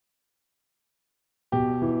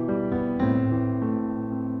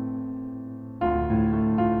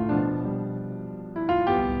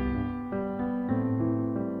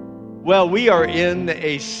Well, we are in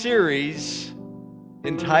a series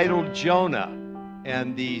entitled Jonah,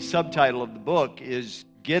 and the subtitle of the book is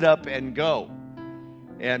Get Up and Go.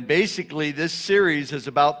 And basically, this series is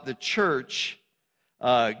about the church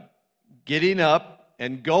getting up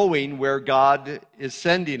and going where God is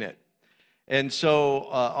sending it. And so,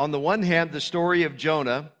 on the one hand, the story of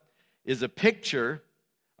Jonah is a picture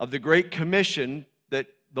of the Great Commission that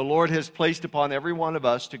the Lord has placed upon every one of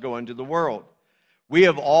us to go into the world. We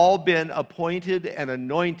have all been appointed and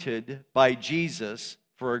anointed by Jesus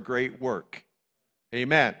for a great work.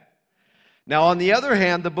 Amen. Now, on the other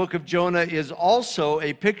hand, the book of Jonah is also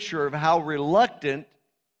a picture of how reluctant,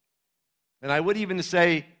 and I would even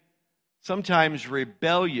say sometimes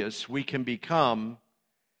rebellious, we can become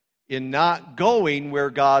in not going where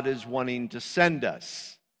God is wanting to send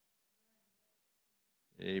us.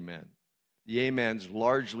 Amen. The amen's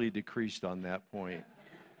largely decreased on that point.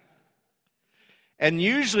 And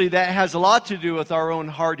usually that has a lot to do with our own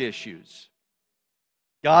heart issues.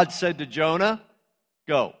 God said to Jonah,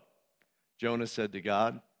 go. Jonah said to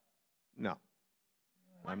God, no,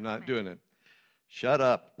 I'm not doing it. Shut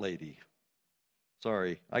up, lady.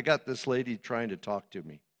 Sorry, I got this lady trying to talk to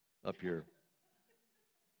me up here.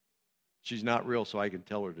 She's not real, so I can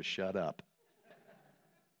tell her to shut up.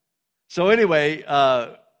 So anyway,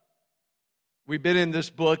 we've been in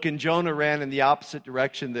this book, and Jonah ran in the opposite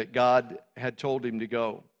direction that God had told him to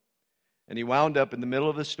go. And he wound up in the middle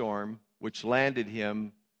of a storm, which landed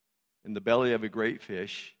him in the belly of a great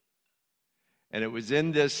fish. And it was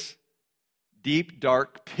in this deep,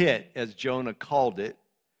 dark pit, as Jonah called it,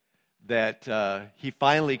 that he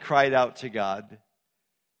finally cried out to God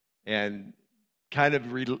and kind of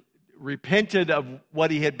repented of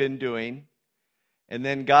what he had been doing. And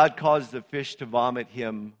then God caused the fish to vomit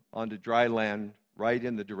him onto dry land right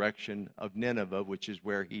in the direction of Nineveh, which is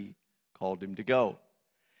where he called him to go.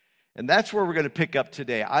 And that's where we're going to pick up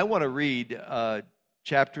today. I want to read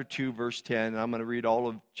chapter 2, verse 10. And I'm going to read all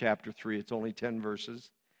of chapter 3. It's only 10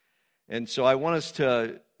 verses. And so I want us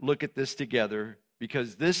to look at this together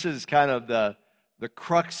because this is kind of the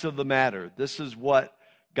crux of the matter. This is what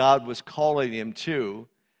God was calling him to.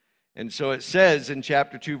 And so it says in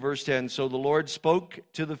chapter 2, verse 10, so the Lord spoke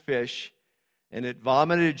to the fish, and it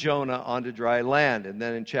vomited Jonah onto dry land. And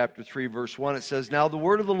then in chapter 3, verse 1, it says, now the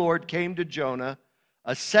word of the Lord came to Jonah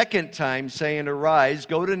a second time, saying, arise,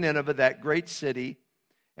 go to Nineveh, that great city,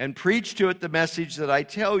 and preach to it the message that I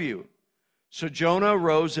tell you. So Jonah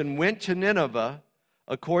arose and went to Nineveh,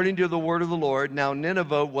 according to the word of the Lord. Now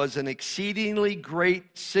Nineveh was an exceedingly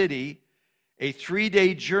great city, a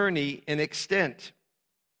 3-day journey in extent.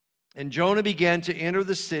 And Jonah began to enter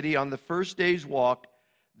the city on the first day's walk.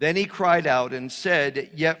 Then he cried out and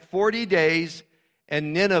said, yet 40 days,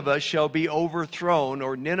 and Nineveh shall be overthrown,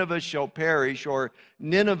 or Nineveh shall perish, or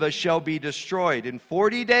Nineveh shall be destroyed. In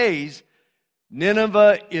 40 days,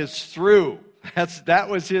 Nineveh is through. That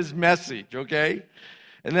was his message, okay?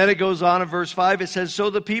 And then it goes on in verse 5. It says, so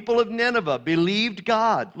the people of Nineveh believed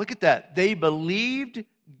God. Look at that. They believed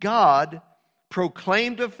God,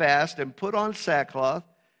 proclaimed a fast, and put on sackcloth,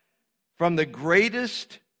 from the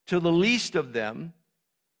greatest to the least of them.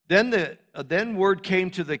 Then word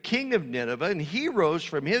came to the king of Nineveh, and he rose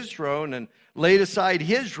from his throne and laid aside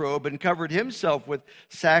his robe and covered himself with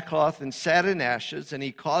sackcloth and sat in ashes. And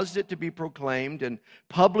he caused it to be proclaimed and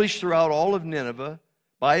published throughout all of Nineveh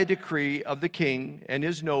by a decree of the king and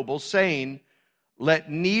his nobles, saying,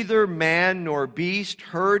 let neither man nor beast,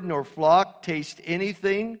 herd nor flock taste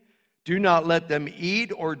anything. Do not let them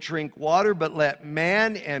eat or drink water, but let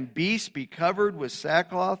man and beast be covered with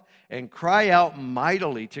sackcloth and cry out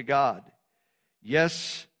mightily to God.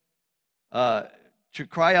 Yes, to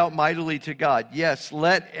cry out mightily to God. Yes,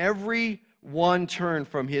 let every one turn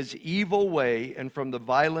from his evil way and from the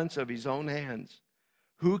violence of his own hands.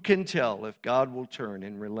 Who can tell if God will turn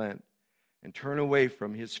and relent and turn away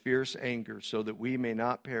from his fierce anger so that we may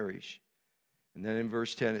not perish? And then in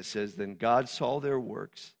verse 10 it says, then God saw their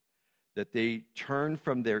works, that they turned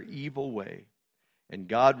from their evil way, and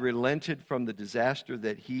God relented from the disaster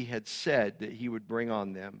that he had said that he would bring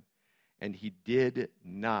on them, and he did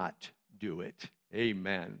not do it.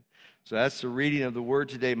 Amen. So that's the reading of the word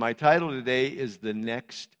today. My title today is The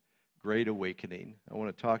Next Great Awakening. I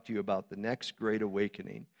want to talk to you about the next great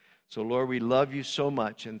awakening. So Lord, we love you so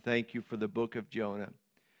much, and thank you for the book of Jonah.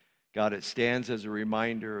 God, it stands as a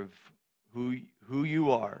reminder of who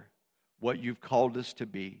you are, what you've called us to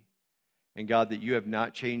be. And God, that you have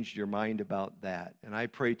not changed your mind about that. And I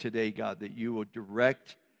pray today, God, that you will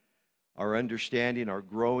direct our understanding, our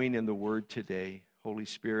growing in the word today. Holy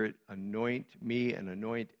Spirit, anoint me and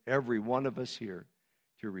anoint every one of us here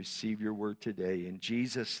to receive your word today in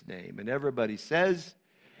Jesus' name. And everybody says,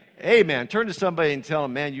 amen. Turn to somebody and tell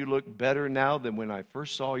them, man, you look better now than when I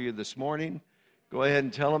first saw you this morning. Go ahead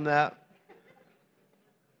and tell them that.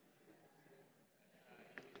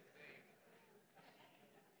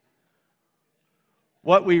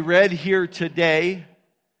 What we read here today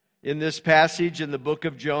in this passage in the book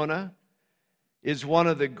of Jonah is one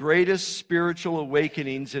of the greatest spiritual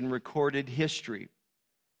awakenings in recorded history.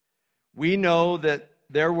 We know that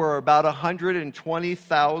there were about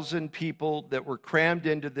 120,000 people that were crammed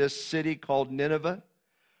into this city called Nineveh,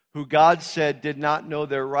 who God said did not know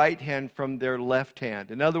their right hand from their left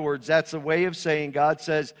hand. In other words, that's a way of saying God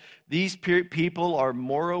says these people are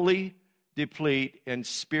morally deplete and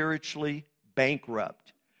spiritually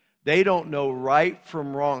bankrupt. They don't know right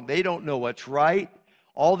from wrong. They don't know what's right.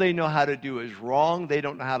 All they know how to do is wrong. They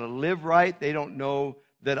don't know how to live right. They don't know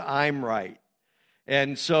that I'm right.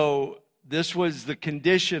 And so this was the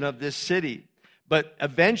condition of this city. But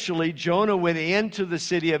eventually, Jonah went into the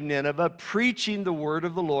city of Nineveh preaching the word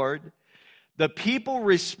of the Lord. The people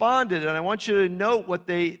responded, and I want you to note what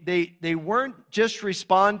they weren't just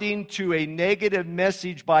responding to a negative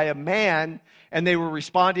message by a man, and they were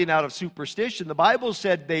responding out of superstition. The Bible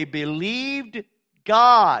said they believed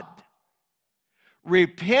God,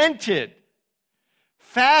 repented,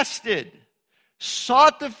 fasted,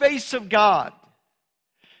 sought the face of God.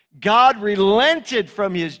 God relented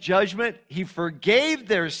from his judgment. He forgave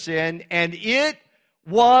their sin, and it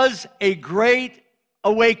was a great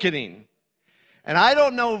awakening. And I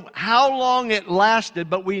don't know how long it lasted,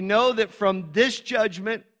 but we know that from this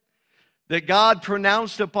judgment that God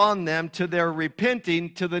pronounced upon them to their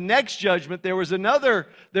repenting to the next judgment, there was another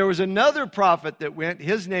prophet that went.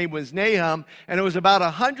 His name was Nahum, and it was about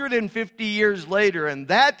 150 years later, and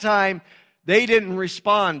that time they didn't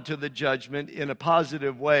respond to the judgment in a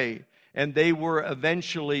positive way, and they were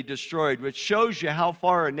eventually destroyed, which shows you how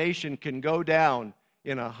far a nation can go down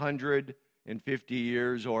in 150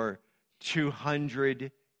 years or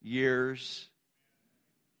 200 years.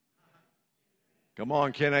 Come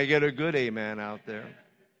on, can I get a good amen out there?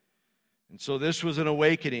 And so this was an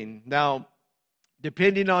awakening. Now,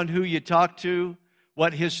 depending on who you talk to,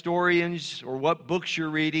 what historians or what books you're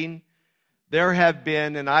reading, there have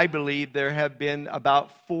been, and I believe there have been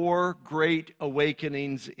about 4 great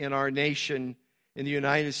awakenings in our nation in the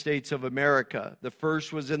United States of America. The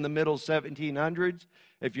first was in the middle 1700s.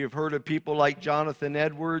 If you've heard of people like Jonathan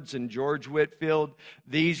Edwards and George Whitefield,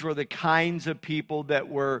 these were the kinds of people that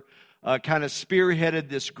were kind of spearheaded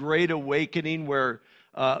this great awakening where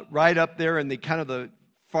right up there in the kind of the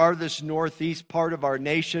farthest northeast part of our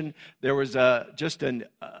nation, there was just a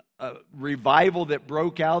revival that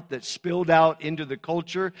broke out, that spilled out into the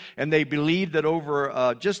culture, and they believed that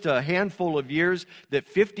over just a handful of years that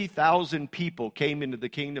 50,000 people came into the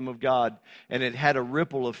kingdom of God, and it had a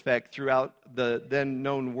ripple effect throughout the then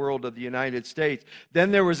known world of the United States.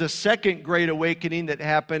 Then there was a second great awakening that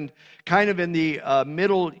happened kind of in the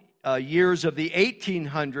middle years of the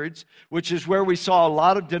 1800s, which is where we saw a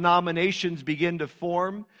lot of denominations begin to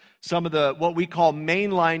form. Some of the what we call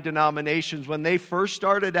mainline denominations, when they first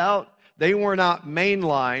started out, they were not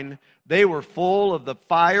mainline. They were full of the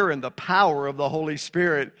fire and the power of the Holy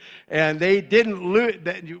Spirit. And they didn't lose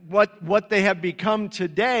what they have become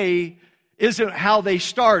today isn't how they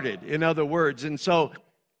started, in other words. And so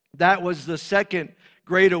that was the second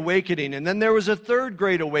great awakening. And then there was a third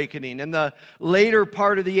great awakening in the later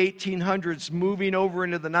part of the 1800s, moving over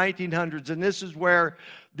into the 1900s. And this is where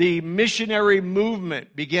the missionary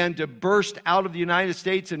movement began to burst out of the United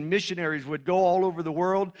States, and missionaries would go all over the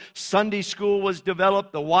world. Sunday school was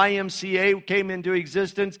developed. The YMCA came into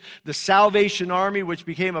existence. The Salvation Army, which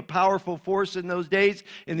became a powerful force in those days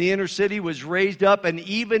in the inner city, was raised up. And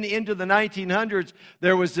even into the 1900s,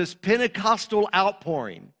 there was this Pentecostal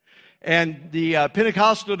outpouring. And the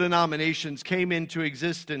Pentecostal denominations came into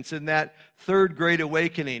existence in that third great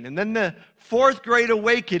awakening. And then the fourth great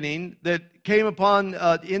awakening that came upon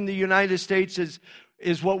in the United States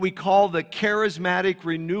is what we call the charismatic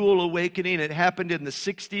renewal awakening. It happened in the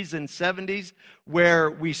 60s and 70s, where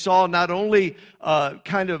we saw not only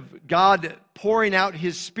kind of God pouring out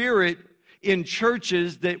His Spirit in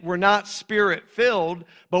churches that were not Spirit-filled,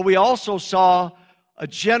 but we also saw a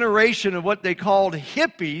generation of what they called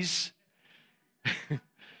hippies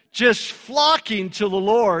just flocking to the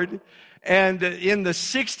Lord. And in the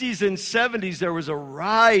 60s and 70s, there was a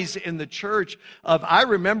rise in the church of, I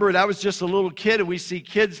remember it, I was just a little kid, and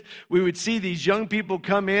we would see these young people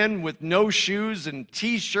come in with no shoes and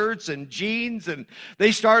T-shirts and jeans, and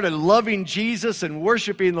they started loving Jesus and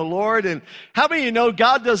worshiping the Lord. And how many of you know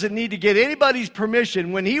God doesn't need to get anybody's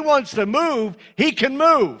permission? When He wants to move, He can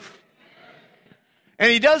move.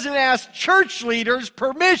 And He doesn't ask church leaders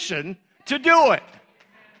permission to do it.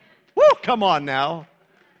 Woo, come on now.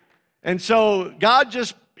 And so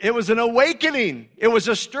it was an awakening. It was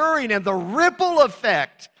a stirring, and the ripple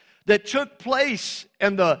effect that took place,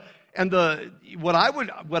 and what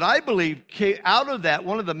I believe came out of that,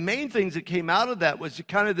 one of the main things that came out of that was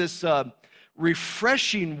kind of this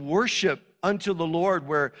refreshing worship unto the Lord,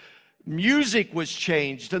 where music was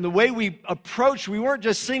changed, and the way we approached, we weren't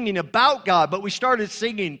just singing about God, but we started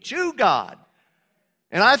singing to God.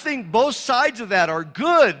 And I think both sides of that are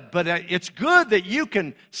good, but it's good that you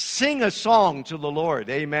can sing a song to the Lord.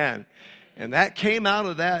 Amen. And that came out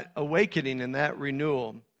of that awakening and that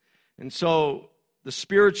renewal. And so the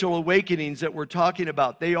spiritual awakenings that we're talking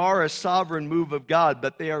about, they are a sovereign move of God,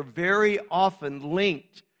 but they are very often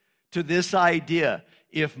linked to this idea.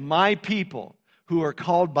 If my people who are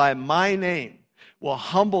called by my name will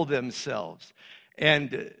humble themselves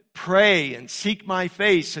and pray and seek my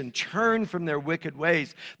face and turn from their wicked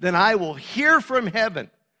ways, then I will hear from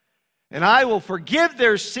heaven, and I will forgive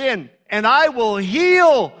their sin, and I will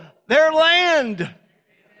heal their land.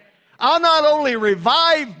 I'll not only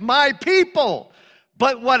revive my people,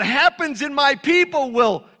 but what happens in my people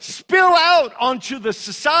will spill out onto the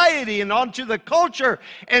society and onto the culture,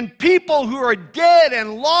 and people who are dead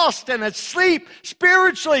and lost and asleep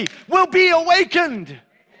spiritually will be awakened.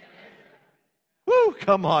 Woo,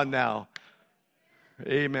 come on now.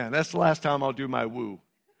 Amen. That's the last time I'll do my woo.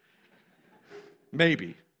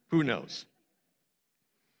 Maybe. Who knows?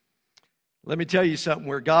 Let me tell you something.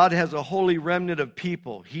 Where God has a holy remnant of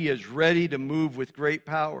people, He is ready to move with great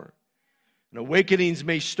power. And awakenings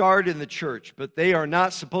may start in the church, but they are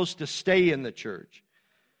not supposed to stay in the church.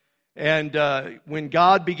 And when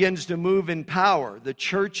God begins to move in power, the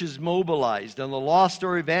church is mobilized, and the lost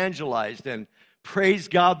are evangelized, and praise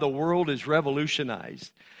God, the world is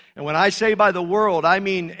revolutionized. And when I say by the world, I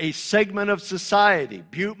mean a segment of society.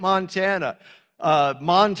 Butte, Montana,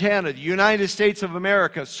 the United States of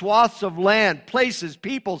America, swaths of land, places,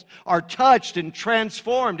 peoples are touched and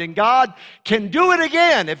transformed. And God can do it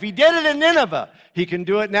again. If He did it in Nineveh, He can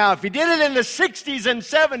do it now. If He did it in the 60s and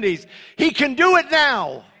 70s, He can do it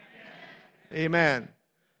now. Amen.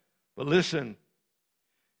 But listen,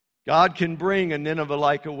 God can bring a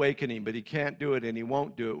Nineveh-like awakening, but He can't do it, and He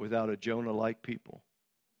won't do it without a Jonah-like people.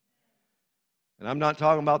 And I'm not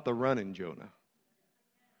talking about the running Jonah.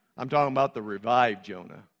 I'm talking about the revived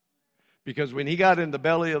Jonah. Because when he got in the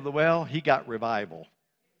belly of the whale, he got revival.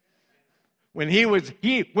 When he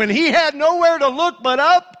had nowhere to look but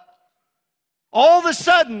up, all of a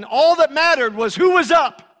sudden, all that mattered was who was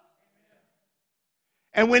up.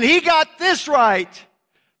 And when he got this right,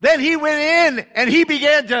 then he went in and he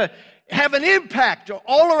began to have an impact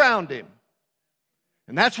all around him.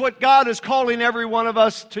 And that's what God is calling every one of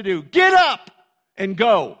us to do. Get up and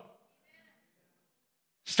go.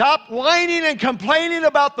 Stop whining and complaining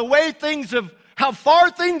about the way how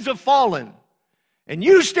far things have fallen. And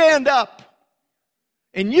you stand up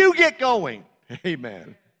and you get going.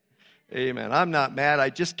 Amen. Amen. I'm not mad. I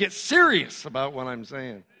just get serious about what I'm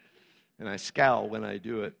saying. And I scowl when I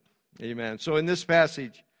do it. Amen. So in this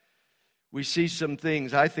passage, we see some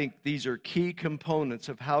things. I think these are key components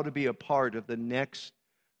of how to be a part of the next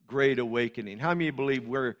great awakening. How many believe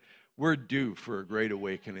we're due for a great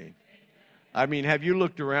awakening? I mean, have you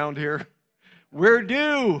looked around here? We're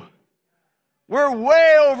due. We're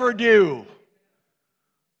way overdue.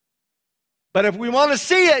 But if we want to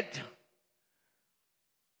see it,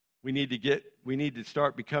 we need to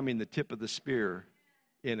start becoming the tip of the spear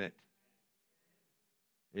in it.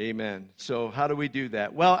 Amen. So how do we do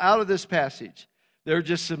that? Well, out of this passage, there are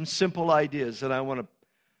just some simple ideas that I want to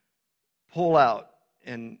pull out,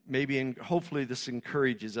 and hopefully this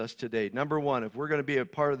encourages us today. Number one, if we're going to be a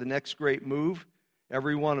part of the next great move,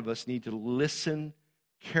 every one of us need to listen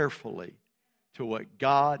carefully to what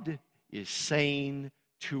God is saying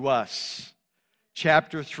to us.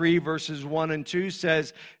 Chapter 3, verses 1 and 2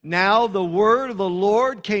 says, "Now the word of the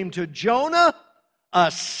Lord came to Jonah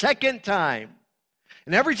a second time."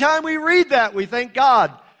 And every time we read that, we thank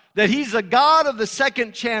God that He's a God of the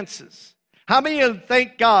second chances. How many of you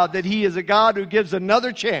thank God that He is a God who gives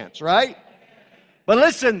another chance, right? But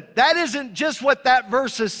listen, that isn't just what that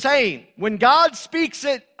verse is saying. When God speaks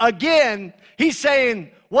it again, He's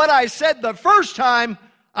saying, what I said the first time,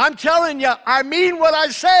 I'm telling you, I mean what I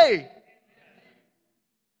say.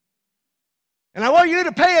 And I want you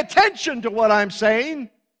to pay attention to what I'm saying.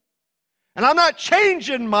 And I'm not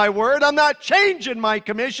changing my word. I'm not changing my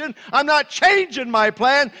commission. I'm not changing my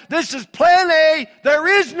plan. This is plan A. There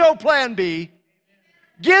is no plan B.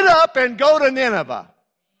 Get up and go to Nineveh.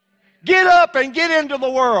 Get up and get into the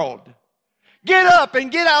world. Get up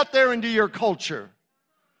and get out there into your culture.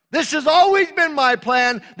 This has always been my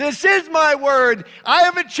plan. This is my word. I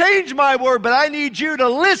haven't changed my word, but I need you to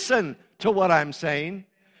listen to what I'm saying.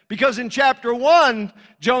 Because in chapter 1,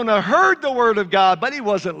 Jonah heard the word of God, but he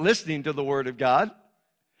wasn't listening to the word of God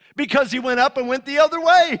because he went up and went the other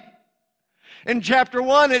way. In chapter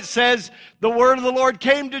 1, it says, the word of the Lord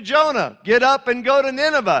came to Jonah, get up and go to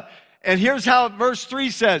Nineveh. And here's how verse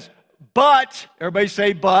 3 says, but, everybody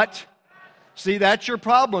say but. See, that's your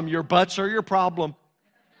problem. Your buts are your problem.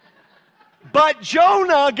 But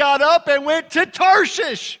Jonah got up and went to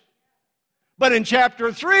Tarshish. But in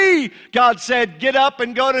chapter 3, God said, get up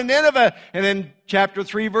and go to Nineveh. And in chapter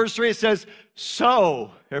 3, verse 3, it says,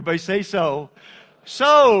 so. Everybody say so.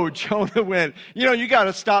 So Jonah went. You know, you got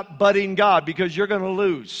to stop butting God because you're going to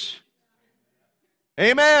lose.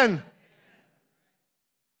 Amen.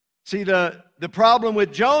 See, the problem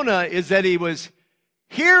with Jonah is that he was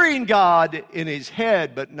hearing God in his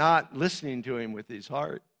head, but not listening to him with his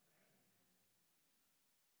heart.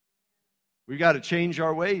 We've got to change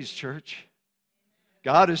our ways, church.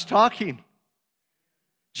 God is talking.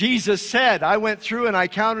 Jesus said, I went through and I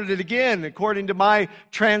counted it again according to my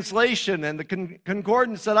translation and the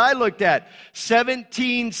concordance that I looked at.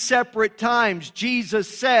 17 separate times Jesus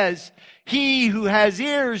says, he who has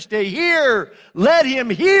ears to hear, let him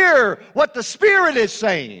hear what the Spirit is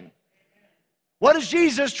saying. What is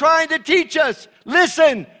Jesus trying to teach us?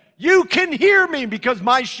 Listen, you can hear me because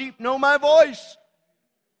my sheep know my voice.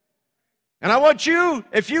 And I want you,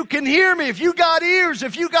 if you can hear me, if you got ears,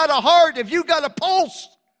 if you got a heart, if you got a pulse,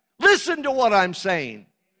 listen to what I'm saying.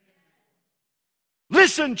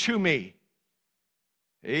 Listen to me.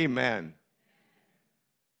 Amen.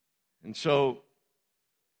 And so,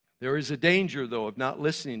 there is a danger, though, of not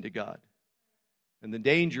listening to God. And the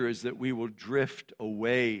danger is that we will drift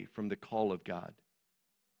away from the call of God.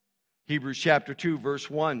 Hebrews chapter 2, verse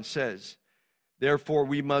 1 says, therefore,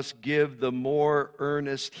 we must give the more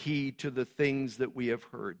earnest heed to the things that we have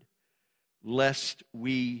heard, lest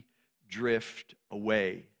we drift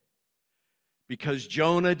away. Because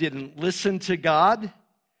Jonah didn't listen to God,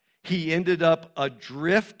 he ended up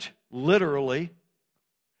adrift, literally,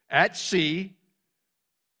 at sea,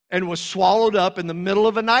 and was swallowed up in the middle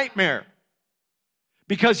of a nightmare.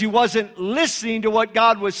 Because he wasn't listening to what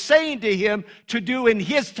God was saying to him to do in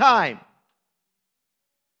his time.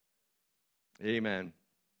 Amen.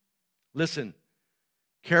 Listen,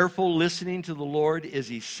 careful listening to the Lord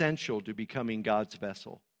is essential to becoming God's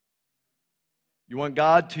vessel. You want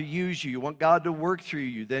God to use you, you want God to work through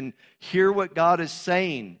you, then hear what God is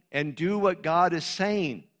saying and do what God is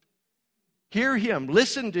saying. Hear Him,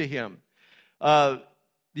 listen to Him.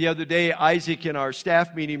 The other day, Isaac in our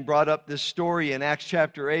staff meeting brought up this story in Acts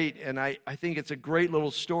chapter 8, and I think it's a great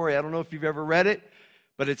little story. I don't know if you've ever read it,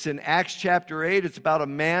 but it's in Acts chapter 8. It's about a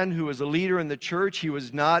man who was a leader in the church. He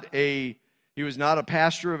was not a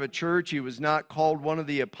pastor of a church. He was not called one of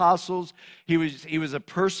the apostles. He was a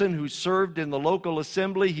person who served in the local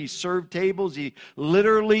assembly. He served tables. He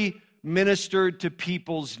literally ministered to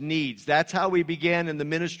people's needs. That's how he began in the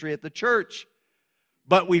ministry at the church.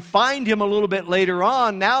 But we find him a little bit later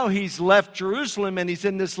on. Now he's left Jerusalem and he's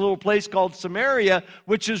in this little place called Samaria,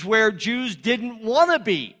 which is where Jews didn't want to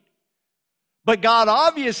be. But God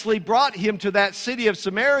obviously brought him to that city of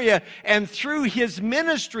Samaria, and through his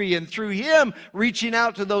ministry and through him reaching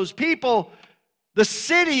out to those people, the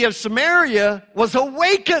city of Samaria was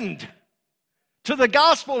awakened to the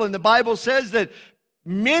gospel. And the Bible says that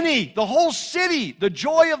many, the whole city, the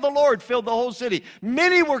joy of the Lord filled the whole city.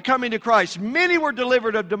 Many were coming to Christ. Many were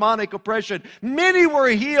delivered of demonic oppression. Many were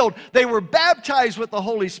healed. They were baptized with the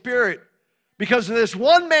Holy Spirit because of this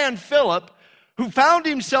one man, Philip, who found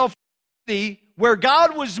himself where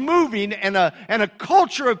God was moving and a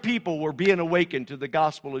culture of people were being awakened to the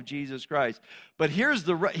gospel of Jesus Christ. But here's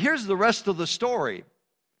the rest of the story.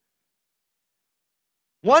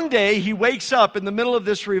 One day he wakes up in the middle of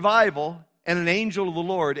this revival, and an angel of the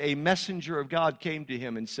Lord, a messenger of God, came to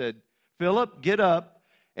him and said, Philip, get up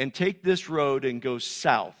and take this road and go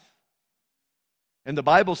south. And the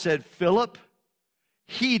Bible said Philip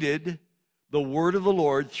heeded the word of the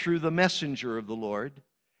Lord through the messenger of the Lord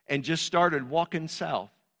and just started walking south.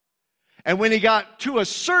 And when he got to a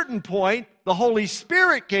certain point, the Holy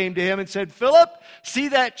Spirit came to him and said, Philip, see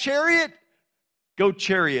that chariot? Go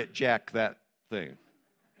chariot jack that thing.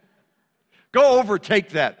 Go overtake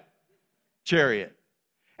that chariot.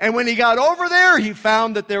 And when he got over there, he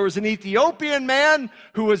found that there was an Ethiopian man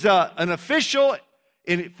who was an official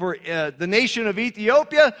for the nation of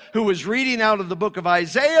Ethiopia who was reading out of the book of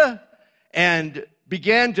Isaiah and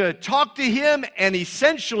began to talk to him and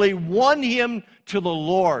essentially won him to the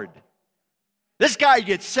Lord. This guy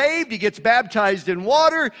gets saved, he gets baptized in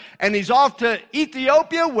water, and he's off to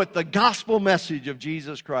Ethiopia with the gospel message of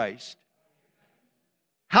Jesus Christ.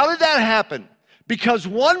 How did that happen? Because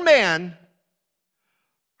one man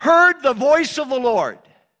heard the voice of the Lord.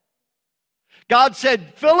 God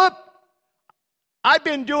said, Philip, I've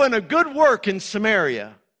been doing a good work in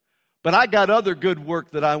Samaria, but I got other good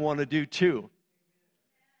work that I want to do too.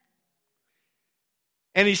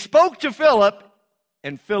 And he spoke to Philip,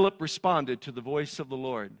 and Philip responded to the voice of the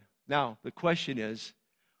Lord. Now, the question is,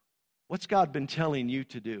 what's God been telling you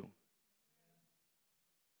to do?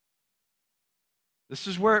 This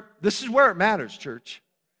is where it matters, church.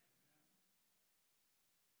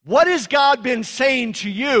 What has God been saying to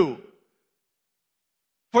you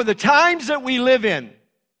for the times that we live in?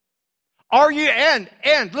 Are you, and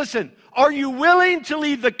listen, are you willing to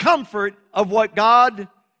leave the comfort of what God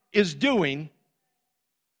is doing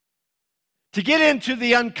to get into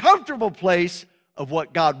the uncomfortable place of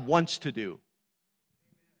what God wants to do?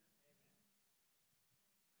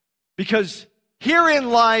 Because herein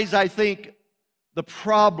lies, I think, the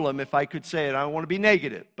problem, if I could say it. I don't want to be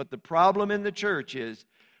negative, but the problem in the church is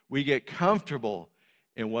we get comfortable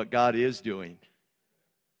in what God is doing.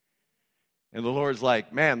 And the Lord's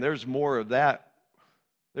like, man, there's more of that.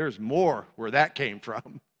 There's more where that came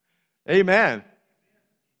from. Amen.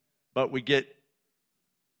 But we get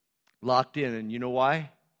locked in, and you know why?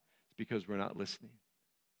 It's because we're not listening.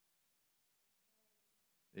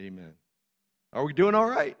 Amen. Are we doing all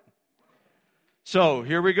right? So,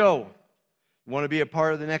 here we go. Want to be a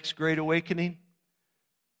part of the next great awakening?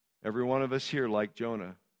 Every one of us here, like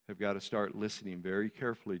Jonah, have got to start listening very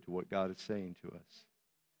carefully to what God is saying to us.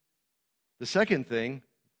 The second thing,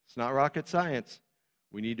 it's not rocket science.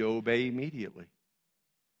 We need to obey immediately.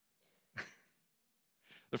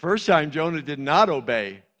 The first time Jonah did not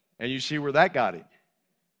obey, and you see where that got him.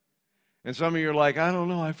 And some of you are like, I don't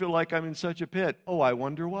know, I feel like I'm in such a pit. Oh, I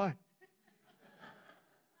wonder why.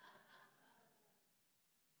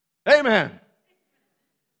 Amen.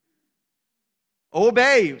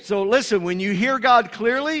 Obey. So listen, when you hear God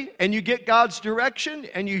clearly and you get God's direction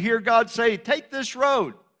and you hear God say, take this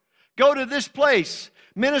road, go to this place,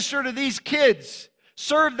 minister to these kids,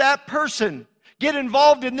 serve that person, get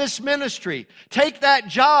involved in this ministry, take that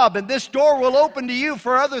job, and this door will open to you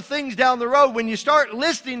for other things down the road. When you start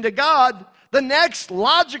listening to God, the next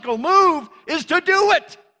logical move is to do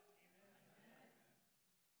it.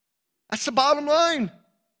 That's the bottom line.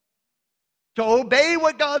 To obey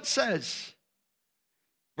what God says.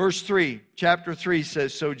 Verse 3, chapter 3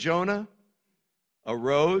 says, so Jonah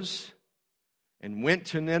arose and went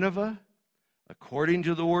to Nineveh according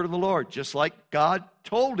to the word of the Lord. Just like God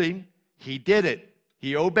told him, he did it.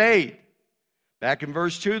 He obeyed. Back in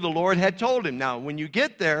verse 2, the Lord had told him. Now, when you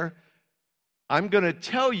get there, I'm going to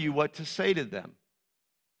tell you what to say to them.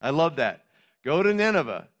 I love that. Go to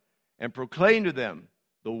Nineveh and proclaim to them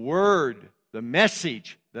the word, the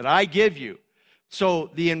message that I give you. So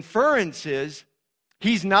the inference is,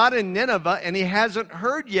 he's not in Nineveh and he hasn't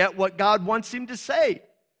heard yet what God wants him to say.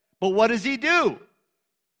 But what does he do?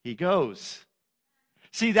 He goes.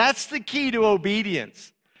 See, that's the key to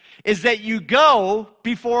obedience, is that you go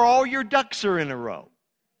before all your ducks are in a row.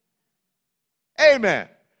 Amen.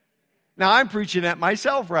 Now, I'm preaching at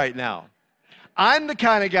myself right now. I'm the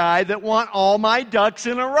kind of guy that want all my ducks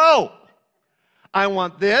in a row. I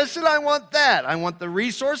want this and I want that. I want the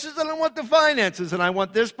resources and I want the finances and I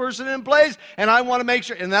want this person in place and I want to make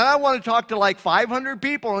sure. And then I want to talk to like 500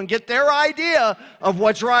 people and get their idea of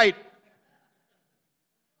what's right.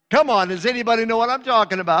 Come on, does anybody know what I'm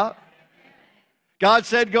talking about? God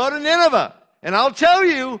said, go to Nineveh and I'll tell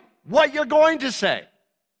you what you're going to say.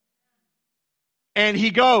 And he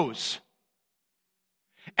goes.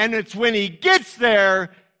 And it's when he gets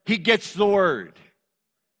there, he gets the word.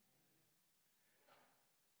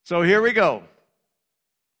 So here we go.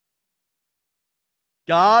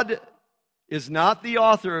 God is not the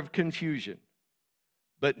author of confusion,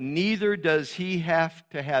 but neither does he have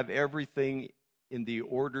to have everything in the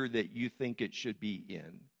order that you think it should be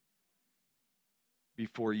in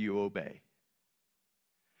before you obey.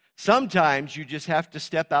 Sometimes you just have to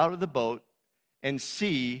step out of the boat and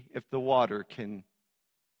see if the water can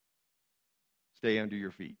stay under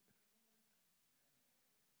your feet.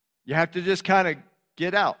 You have to just kind of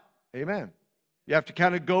get out. Amen. You have to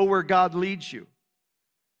kind of go where God leads you.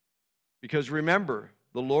 Because remember,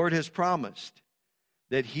 the Lord has promised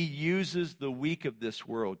that He uses the weak of this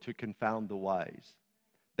world to confound the wise.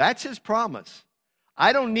 That's His promise.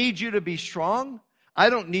 I don't need you to be strong. I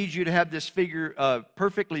don't need you to have this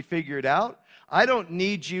perfectly figured out. I don't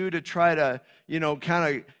need you to try to,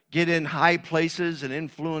 kind of get in high places and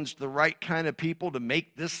influence the right kind of people to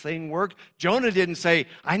make this thing work. Jonah didn't say,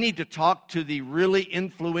 I need to talk to the really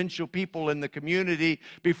influential people in the community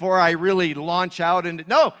before I really launch out.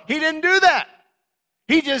 No, he didn't do that.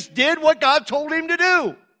 He just did what God told him to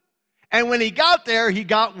do. And when he got there, he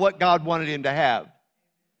got what God wanted him to have.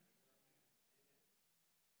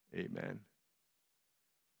 Amen.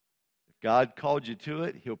 If God called you to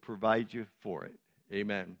it, He'll provide you for it.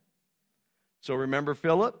 Amen. So remember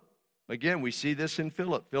Philip? Again, we see this in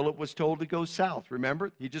Philip. Philip was told to go south.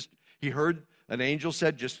 Remember? He heard an angel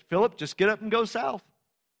said, Philip, just get up and go south.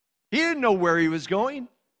 He didn't know where he was going.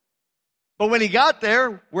 But when he got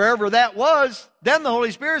there, wherever that was, then the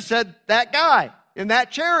Holy Spirit said, that guy in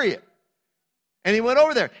that chariot. And he went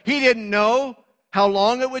over there. He didn't know how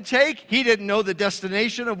long it would take. He didn't know the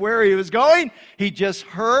destination of where he was going. He just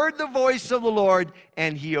heard the voice of the Lord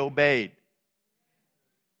and he obeyed.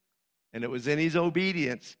 And it was in his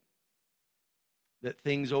obedience that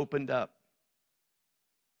things opened up.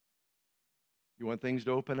 You want things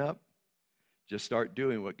to open up? Just start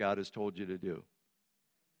doing what God has told you to do.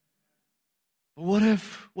 But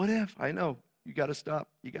what if? I know. You got to stop.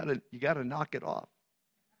 You got to knock it off.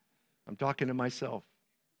 I'm talking to myself.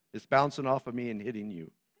 It's bouncing off of me and hitting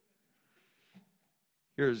you.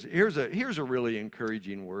 Here's a really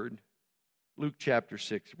encouraging word. Luke chapter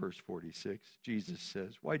 6, verse 46. Jesus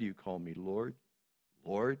says, why do you call me Lord,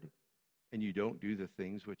 Lord, and you don't do the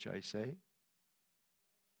things which I say?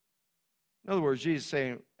 In other words, Jesus is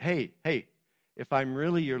saying, hey, if I'm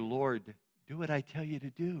really your Lord, do what I tell you to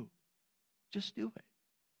do. Just do it.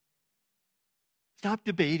 Stop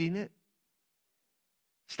debating it.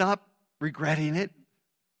 Stop regretting it.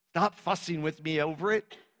 Stop fussing with me over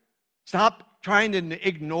it. Stop trying to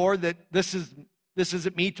ignore that this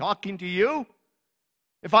isn't me talking to you.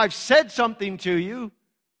 If I've said something to you,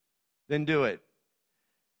 then do it.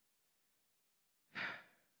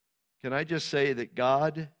 Can I just say that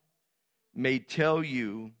God may tell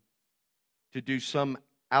you to do some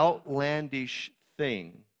outlandish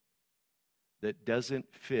thing that doesn't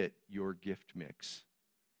fit your gift mix?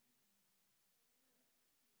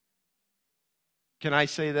 Can I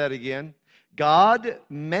say that again? God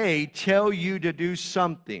may tell you to do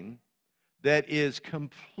something that is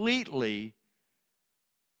completely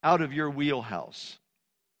out of your wheelhouse,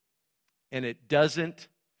 and it doesn't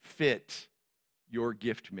fit your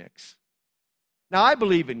gift mix. Now, I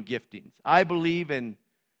believe in giftings. I believe in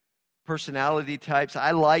personality types.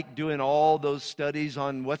 I like doing all those studies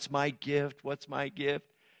on what's my gift.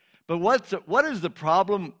 But what is the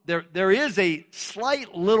problem? There is a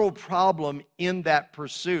slight little problem in that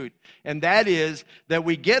pursuit, and that is that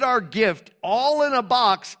we get our gift all in a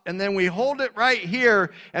box, and then we hold it right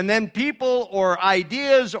here, and then people or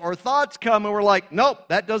ideas or thoughts come, and we're like, nope,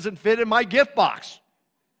 that doesn't fit in my gift box.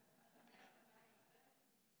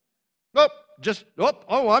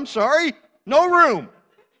 I'm sorry, no room.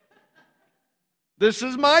 This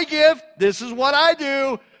is my gift. This is what I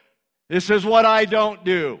do. This is what I don't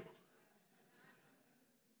do.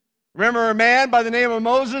 Remember a man by the name of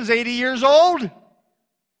Moses, 80 years old?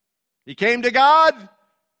 He came to God,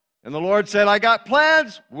 and the Lord said, I got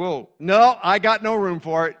plans. Whoa, no, I got no room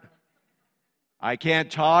for it. I can't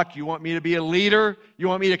talk. You want me to be a leader? You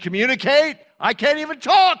want me to communicate? I can't even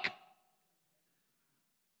talk.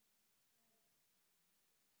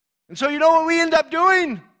 And so you know what we end up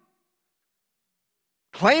doing?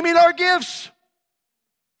 Claiming our gifts,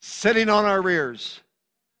 sitting on our rears.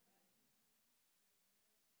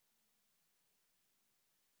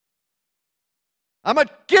 I'm a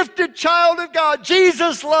gifted child of God.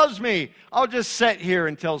 Jesus loves me. I'll just sit here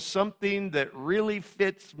until something that really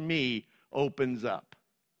fits me opens up.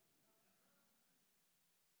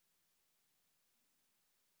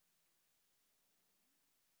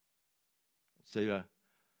 Say to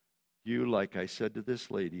you, like I said to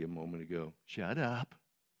this lady a moment ago, shut up.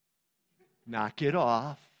 Knock it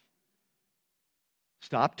off.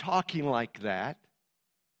 Stop talking like that.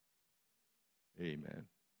 Amen.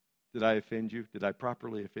 Did I offend you? Did I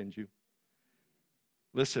properly offend you?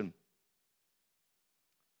 Listen,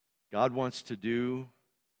 God wants to do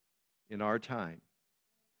in our time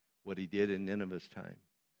what He did in Nineveh's time.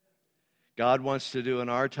 God wants to do in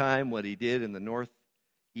our time what He did in the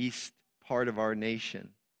northeast part of our nation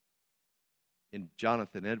in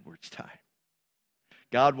Jonathan Edwards' time.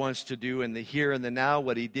 God wants to do in the here and the now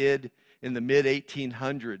what he did in the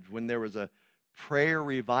mid-1800s when there was a prayer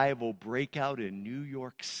revival breakout in New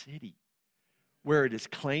York City, where it is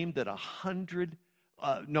claimed that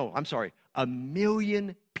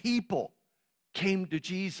 1,000,000 people came to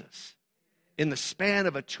Jesus in the span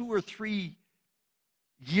of a 2 or 3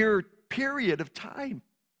 year period of time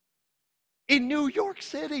in New York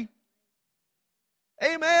City.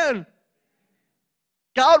 Amen.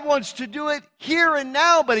 God wants to do it here and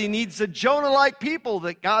now, but he needs the Jonah-like people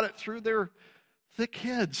that got it through their thick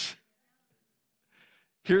heads.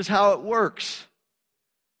 Here's how it works.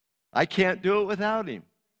 I can't do it without him,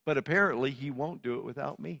 but apparently he won't do it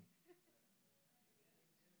without me.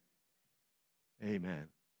 Amen.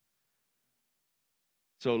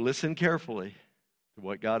 So listen carefully to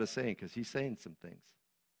what God is saying, because he's saying some things.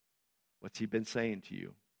 What's he been saying to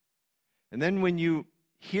you? And then when you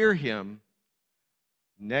hear him,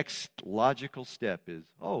 next logical step is,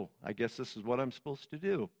 oh, I guess this is what I'm supposed to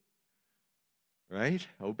do. Right?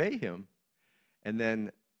 Obey him. And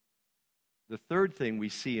then the third thing we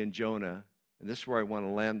see in Jonah, and this is where I want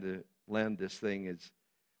to land this thing, is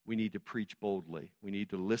we need to preach boldly. We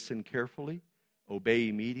need to listen carefully, obey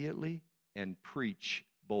immediately, and preach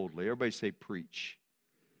boldly. Everybody say preach.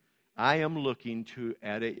 I am looking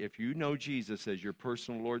if you know Jesus as your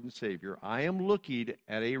personal Lord and Savior, I am looking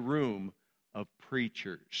at a room of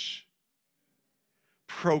preachers,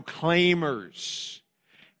 proclaimers,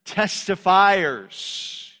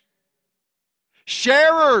 testifiers,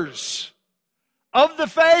 sharers of the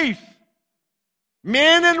faith,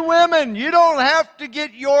 men and women. You don't have to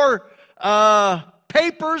get your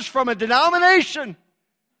papers from a denomination.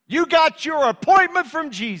 You got your appointment from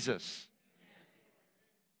Jesus.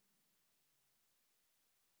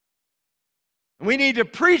 We need to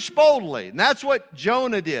preach boldly, and that's what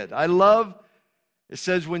Jonah did. I love, it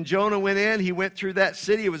says when Jonah went in, he went through that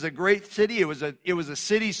city. It was a great city. It was a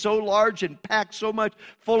city so large and packed so much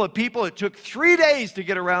full of people, it took 3 days to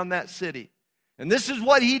get around that city. And this is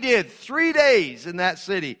what he did, 3 days in that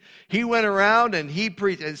city. He went around and he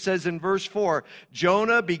preached. It says in verse 4,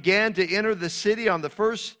 Jonah began to enter the city on the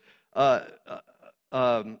first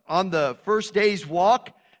day's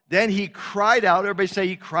walk. Then he cried out. Everybody say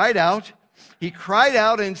he cried out. He cried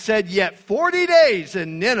out and said, yet 40 days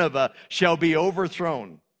and Nineveh shall be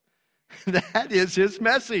overthrown. That is his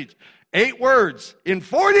message. 8 words. In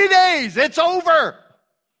 40 days, it's over.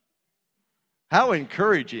 How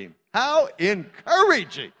encouraging. How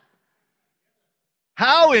encouraging.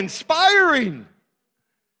 How inspiring.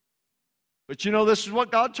 But you know, this is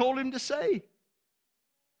what God told him to say.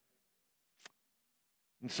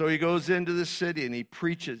 And so he goes into the city and he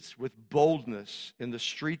preaches with boldness in the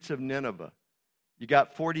streets of Nineveh. You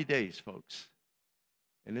got 40 days, folks,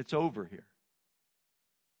 and it's over here.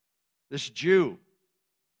 This Jew,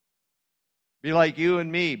 be like you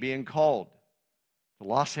and me being called to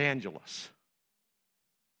Los Angeles.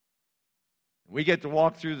 We get to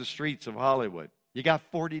walk through the streets of Hollywood. You got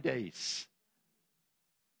 40 days.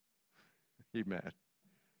 Amen.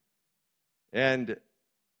 And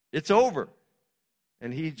it's over.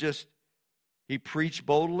 And he preached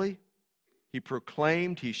boldly, he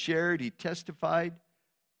proclaimed, he shared, he testified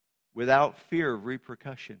without fear of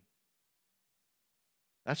repercussion.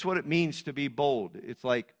 That's what it means to be bold. It's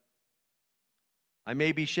like, I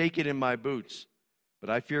may be shaking in my boots, but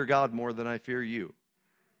I fear God more than I fear you.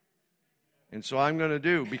 And so I'm going to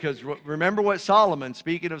do, because remember what Solomon,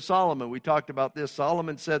 speaking of Solomon, we talked about this.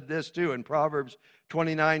 Solomon said this too in Proverbs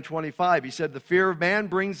 29:25. He said, the fear of man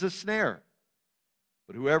brings a snare.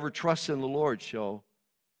 But whoever trusts in the Lord shall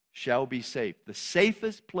be safe. The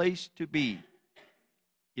safest place to be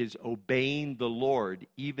is obeying the Lord,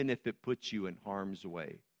 even if it puts you in harm's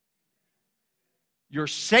way. Your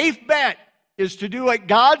safe bet is to do what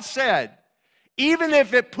God said, even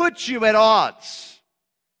if it puts you at odds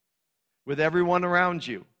with everyone around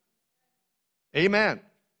you. Amen.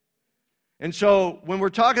 And so when we're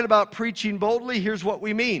talking about preaching boldly, here's what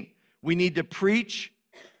we mean. We need to preach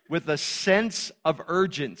with a sense of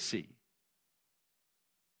urgency.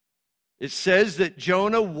 It says that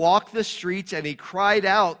Jonah walked the streets and he cried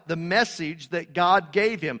out the message that God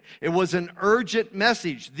gave him. It was an urgent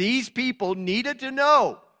message. These people needed to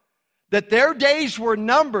know that their days were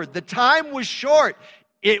numbered. The time was short.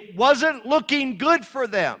 It wasn't looking good for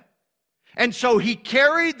them. And so he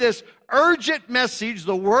carried this urgent message,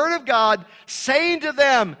 the Word of God, saying to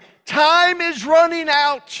them, time is running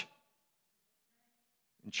out.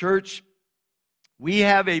 In church, we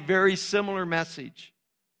have a very similar message.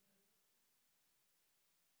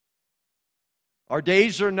 Our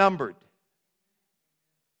days are numbered.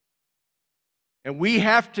 And we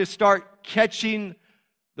have to start catching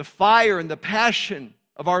the fire and the passion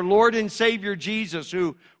of our Lord and Savior Jesus,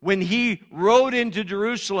 who, when He rode into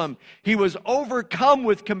Jerusalem, He was overcome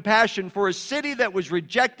with compassion for a city that was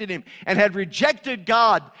rejected Him and had rejected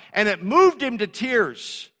God, and it moved Him to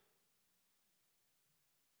tears.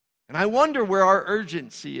 And I wonder where our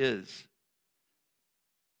urgency is.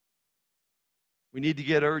 We need to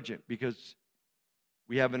get urgent because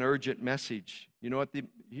we have an urgent message. You know what?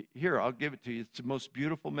 Here, I'll give it to you. It's the most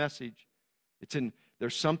beautiful message.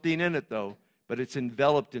 There's something in it, though, but it's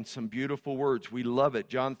enveloped in some beautiful words. We love it.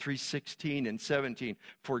 John 3:16 and 17.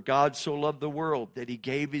 For God so loved the world that He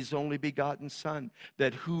gave His only begotten Son,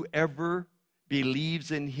 that whoever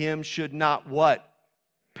believes in Him should not what?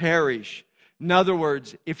 Perish. In other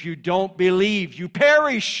words, if you don't believe, you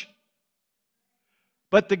perish.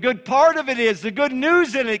 But the good part of it is, the good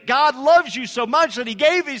news in it, God loves you so much that He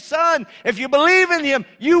gave His Son. If you believe in Him,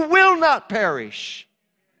 you will not perish.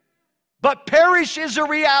 But perish is a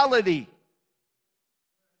reality.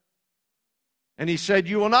 And He said,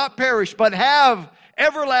 you will not perish, but have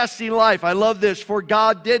everlasting life. I love this. For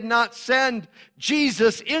God did not send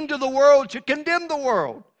Jesus into the world to condemn the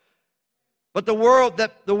world, but the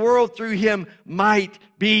world through Him might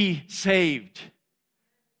be saved.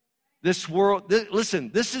 This world, listen,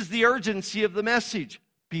 this is the urgency of the message.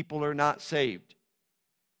 People are not saved.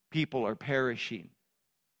 People are perishing.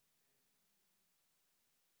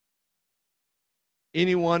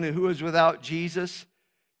 Anyone who is without Jesus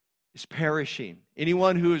is perishing.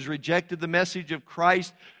 Anyone who has rejected the message of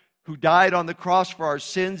Christ, who died on the cross for our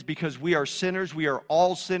sins, because we are sinners, we are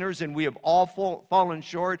all sinners, and we have all fallen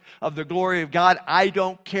short of the glory of God. I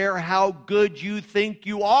don't care how good you think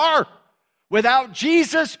you are. Without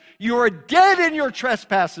Jesus, you are dead in your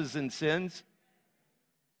trespasses and sins.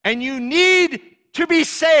 And you need to be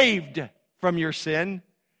saved from your sin,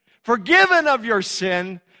 forgiven of your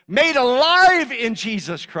sin, made alive in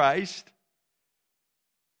Jesus Christ.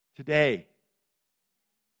 Today.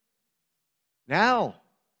 Now.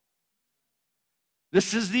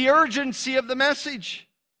 This is the urgency of the message.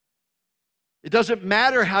 It doesn't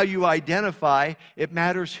matter how you identify, it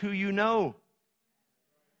matters who you know.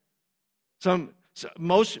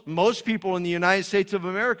 Most people in the United States of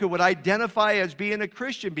America would identify as being a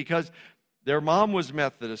Christian because their mom was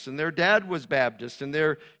Methodist and their dad was Baptist, and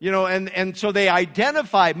and so they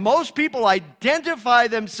identify. Most people identify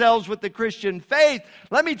themselves with the Christian faith.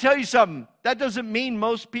 Let me tell you something. That doesn't mean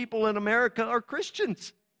most people in America are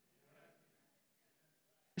Christians.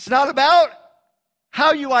 It's not about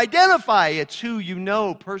how you identify, it's who you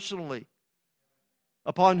know personally,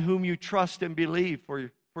 upon whom you trust and believe for your.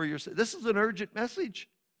 This is an urgent message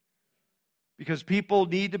because people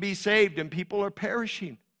need to be saved and people are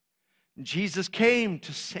perishing. And Jesus came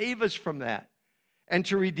to save us from that and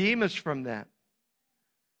to redeem us from that.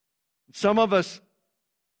 Some of us,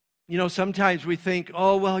 sometimes we think,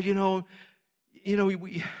 oh, well,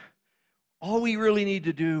 all we really need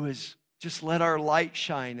to do is just let our light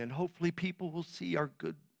shine, and hopefully people will see our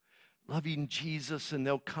good, loving Jesus, and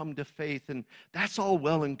they'll come to faith. And that's all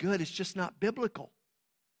well and good. It's just not biblical.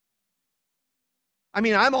 I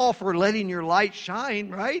mean, I'm all for letting your light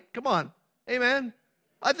shine, right? Come on. Amen.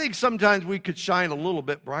 I think sometimes we could shine a little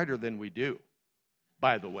bit brighter than we do,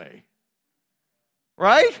 by the way.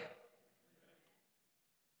 Right?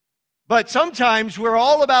 But sometimes we're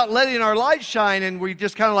all about letting our light shine, and we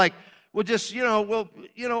just kind of like, I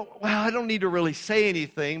don't need to really say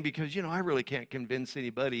anything because, I really can't convince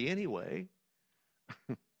anybody anyway.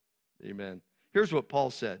 Amen. Here's what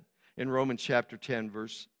Paul said in Romans chapter 10,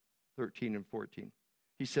 verse 13 and 14.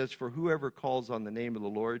 He says, for whoever calls on the name of the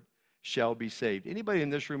Lord shall be saved. Anybody in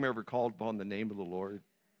this room ever called upon the name of the Lord?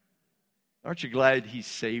 Aren't you glad He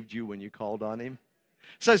saved you when you called on Him?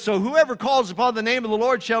 It says, so whoever calls upon the name of the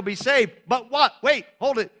Lord shall be saved. But what? Wait,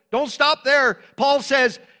 hold it. Don't stop there. Paul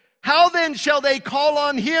says, how then shall they call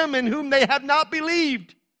on Him in whom they have not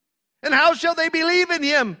believed? And how shall they believe in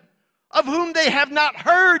Him of whom they have not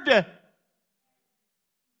heard?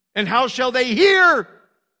 And how shall they hear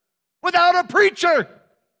without a preacher?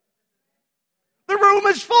 The room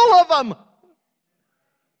is full of them.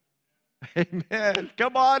 Amen.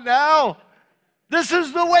 Come on now. This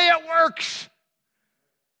is the way it works.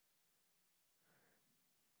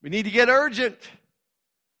 We need to get urgent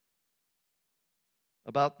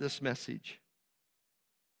about this message.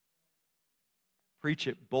 Preach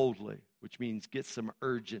it boldly, which means get some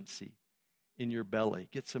urgency in your belly.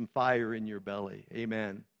 Get some fire in your belly.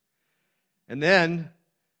 Amen. And then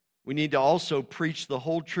we need to also preach the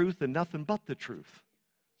whole truth and nothing but the truth.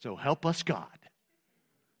 So help us, God.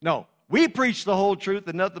 No, we preach the whole truth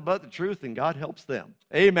and nothing but the truth, and God helps them.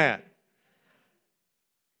 Amen.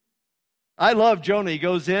 I love Jonah. He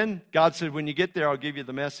goes in. God said, when you get there, I'll give you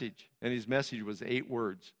the message. And his message was 8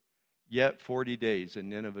 words. Yet 40 days and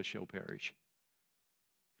Nineveh shall perish.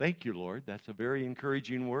 Thank you, Lord. That's a very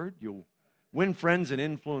encouraging word. You'll win friends and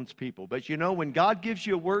influence people. But you know, when God gives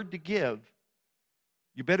you a word to give,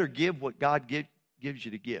 you better give what God gives you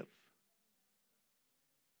to give.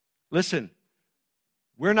 Listen,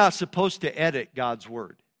 we're not supposed to edit God's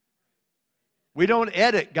word. We don't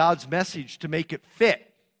edit God's message to make it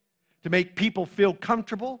fit, to make people feel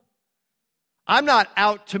comfortable. I'm not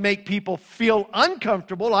out to make people feel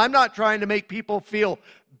uncomfortable. I'm not trying to make people feel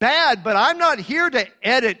bad, but I'm not here to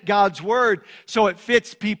edit God's word so it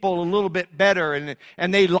fits people a little bit better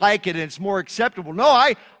and they like it and it's more acceptable. No,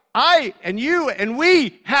 I and you and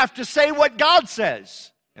we have to say what God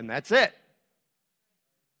says, and that's it.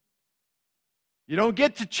 You don't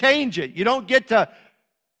get to change it. You don't get to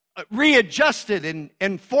readjust it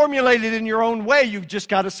and formulate it in your own way. You've just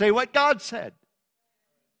got to say what God said.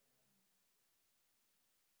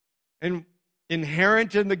 And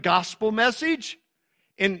inherent in the gospel message,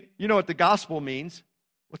 and you know what the gospel means.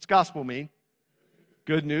 What's gospel mean?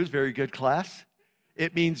 Good news. Very good, class.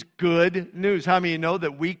 It means good news. How many of you know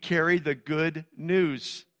that we carry the good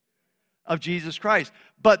news of Jesus Christ?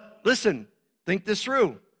 But listen, think this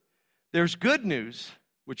through. There's good news,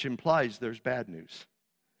 which implies there's bad news.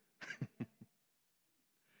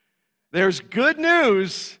 There's good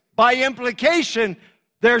news. By implication,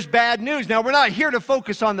 there's bad news. Now, we're not here to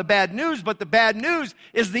focus on the bad news, but the bad news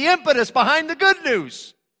is the impetus behind the good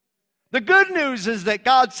news. The good news is that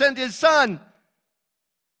God sent His Son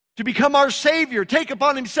to become our Savior, take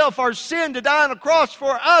upon Himself our sin, to die on a cross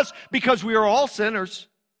for us, because we are all sinners.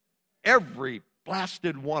 Every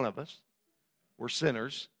blasted one of us were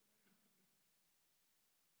sinners.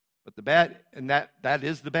 But that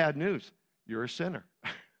is the bad news. You're a sinner.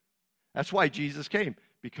 That's why Jesus came,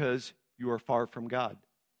 because you are far from God.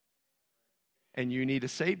 And you need a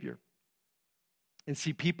Savior. And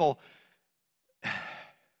see, people,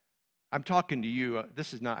 I'm talking to you.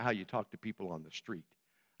 This is not how you talk to people on the street.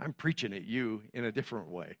 I'm preaching at you in a different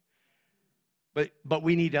way. But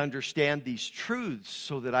we need to understand these truths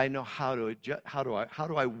so that I know how to adjust, how do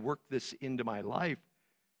I work this into my life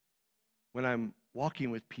when I'm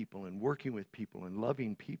walking with people and working with people and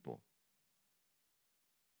loving people.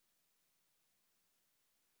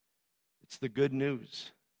 It's the good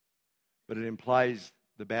news, but it implies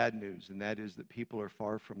the bad news, and that is that people are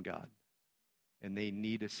far from God, and they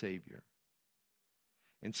need a Savior.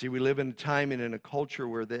 And see, we live in a time and in a culture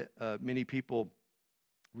where many people,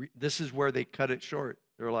 this is where they cut it short.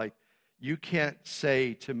 They're like, you can't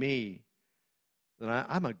say to me that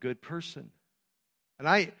I'm a good person. And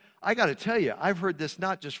I got to tell you, I've heard this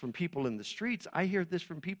not just from people in the streets. I hear this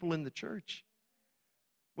from people in the church.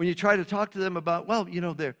 When you try to talk to them about, well,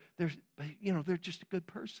 they're just a good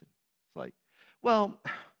person. It's like, well,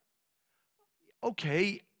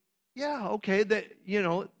 okay, yeah, okay, that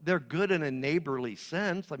they're good in a neighborly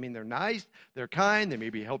sense. I mean, they're nice, they're kind, they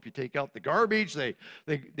maybe help you take out the garbage. They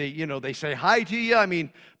say hi to you. I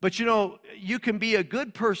mean, but you can be a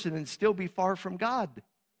good person and still be far from God.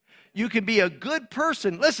 You can be a good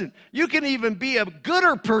person. Listen, you can even be a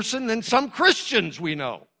gooder person than some Christians we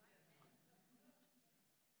know.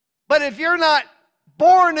 But if you're not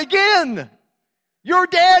born again, you're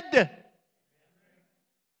dead.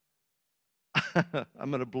 I'm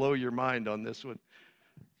going to blow your mind on this one.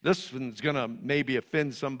 This one's going to maybe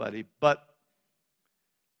offend somebody, but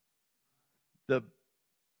the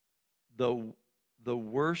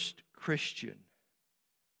worst Christian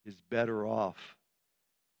is better off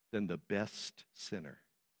than the best sinner.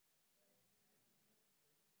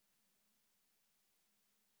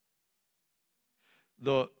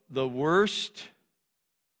 The worst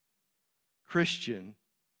Christian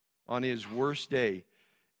on his worst day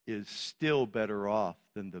is still better off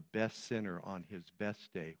than the best sinner on his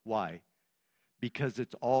best day. Why? Because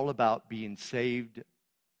it's all about being saved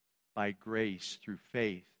by grace through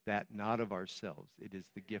faith, that not of ourselves. It is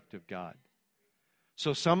the gift of God.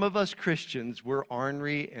 So some of us Christians, we're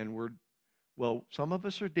ornery and some of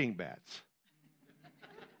us are dingbats.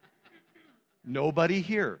 Nobody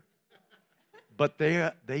here. But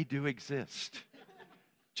they do exist,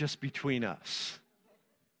 just between us.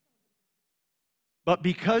 But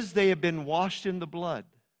because they have been washed in the blood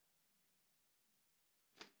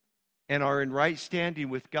and are in right standing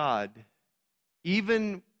with God,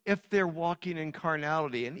 even if they're walking in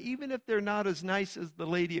carnality, and even if they're not as nice as the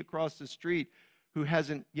lady across the street who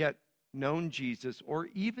hasn't yet known Jesus, or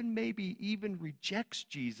even maybe even rejects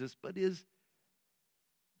Jesus, but is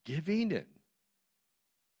giving and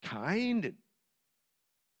kind and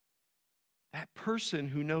that person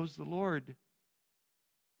who knows the Lord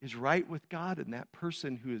is right with God, and that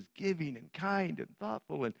person who is giving and kind and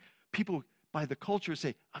thoughtful, and people by the culture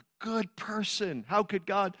say, a good person. How could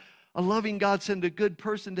God, a loving God, send a good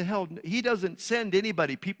person to hell? He doesn't send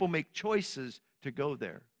anybody. People make choices to go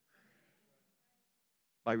there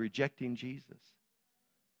by rejecting Jesus.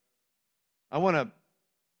 I want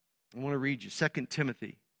to read you 2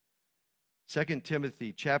 Timothy. 2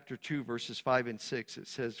 Timothy chapter 2, verses 5 and 6. It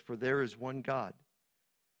says, "For there is one God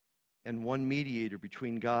and one mediator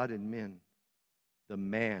between God and men, the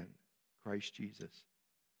man, Christ Jesus."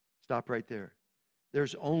 Stop right there.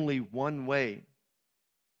 There's only one way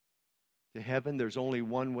to heaven. There's only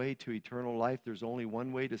one way to eternal life. There's only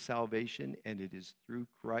one way to salvation, and it is through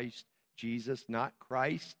Christ Jesus, not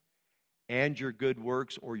Christ and your good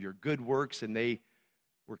works, or your good works and they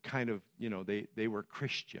were kind of, they were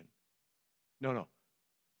Christian. No.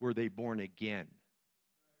 Were they born again?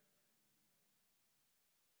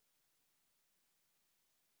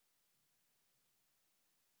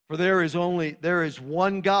 For there is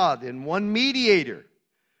one God and one mediator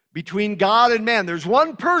between God and man. There's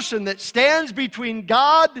one person that stands between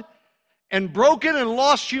God and broken and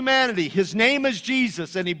lost humanity. His name is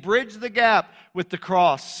Jesus, and He bridged the gap with the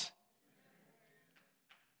cross.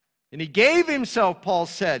 And He gave Himself, Paul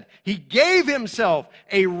said, He gave Himself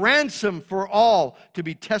a ransom for all to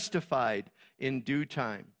be testified in due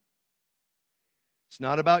time. It's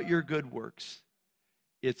not about your good works.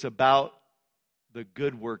 It's about the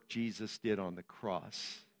good work Jesus did on the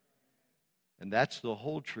cross. And that's the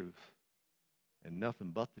whole truth and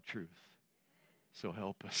nothing but the truth. So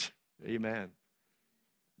help us. Amen.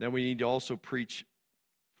 Then we need to also preach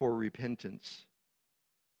for repentance.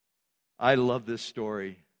 I love this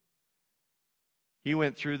story. He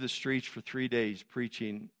went through the streets for 3 days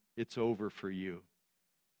preaching, "It's over for you."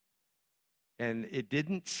 And it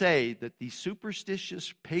didn't say that these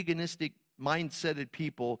superstitious, paganistic, mindseted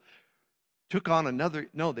people took on another.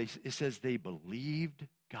 No, it says they believed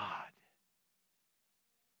God.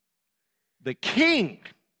 The king,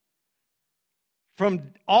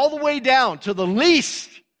 from all the way down to the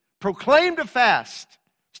least, proclaimed a fast.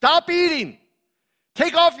 Stop eating.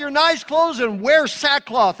 Take off your nice clothes and wear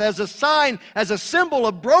sackcloth as a sign, as a symbol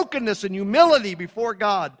of brokenness and humility before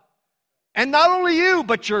God. And not only you,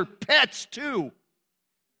 but your pets too.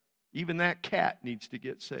 Even that cat needs to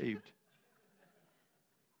get saved.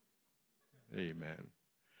 Amen.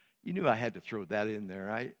 You knew I had to throw that in there,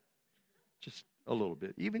 right? Just a little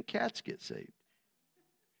bit. Even cats get saved.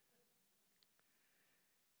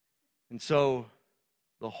 And so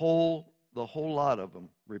the whole lot of them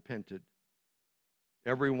repented.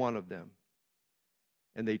 Every one of them.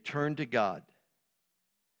 And they turned to God.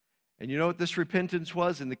 And you know what this repentance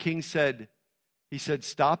was? And the king said,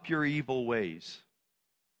 "Stop your evil ways."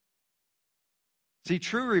 See,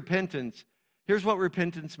 true repentance, here's what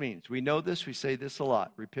repentance means. We know this, we say this a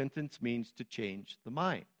lot. Repentance means to change the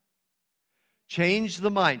mind. Change the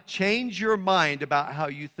mind. Change your mind about how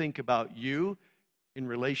you think about you in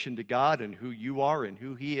relation to God and who you are and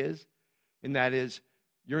who He is. And that is,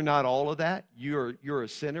 you're not all of that. You're a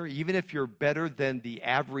sinner. Even if you're better than the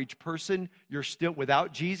average person, you're still,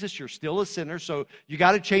 without Jesus, you're still a sinner. So you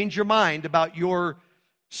got to change your mind about your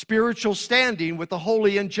spiritual standing with the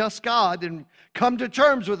holy and just God and come to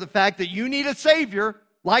terms with the fact that you need a Savior,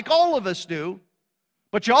 like all of us do.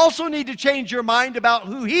 But you also need to change your mind about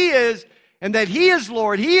who He is and that He is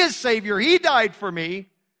Lord, He is Savior, He died for me.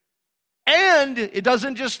 And it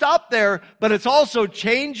doesn't just stop there, but it's also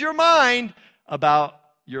change your mind about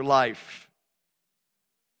your life.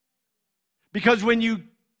 Because when you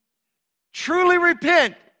truly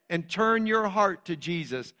repent and turn your heart to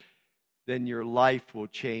Jesus, then your life will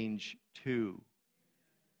change too.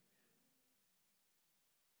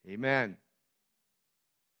 Amen.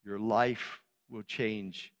 Your life will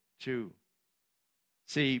change too.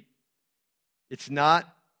 See,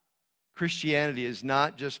 Christianity is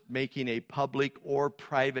not just making a public or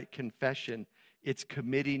private confession. It's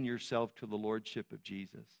committing yourself to the lordship of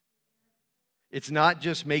Jesus. It's not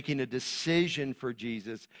just making a decision for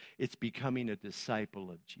Jesus. It's becoming a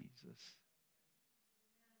disciple of Jesus,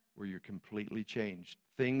 where you're completely changed.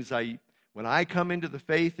 When I come into the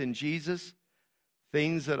faith in Jesus,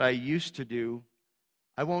 things that I used to do,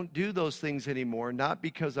 I won't do those things anymore, not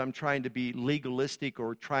because I'm trying to be legalistic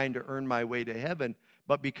or trying to earn my way to heaven,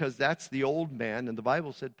 but because that's the old man, and the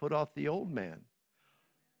Bible said, put off the old man.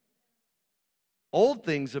 Old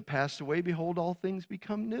things have passed away. Behold, all things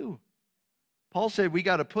become new. Paul said we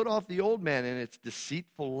got to put off the old man and its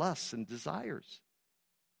deceitful lusts and desires.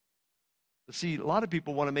 See, a lot of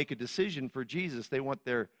people want to make a decision for Jesus. They want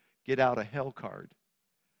their get out of hell card.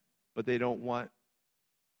 but they don't want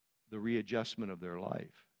the readjustment of their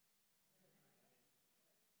life.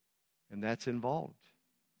 And that's involved.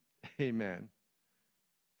 Amen.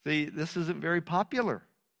 See, this isn't very popular.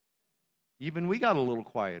 Even we got a little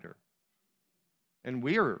quieter. And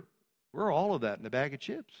we're all of that in a bag of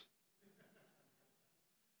chips.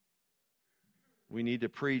 We need to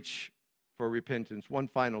preach for repentance. One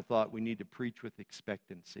final thought, we need to preach with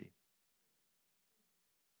expectancy.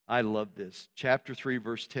 I love this. Chapter 3,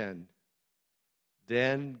 verse 10.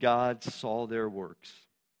 Then God saw their works,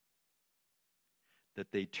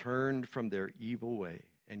 that they turned from their evil way,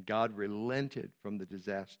 and God relented from the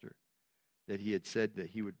disaster that he had said that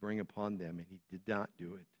he would bring upon them, and he did not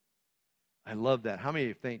do it. I love that. How many of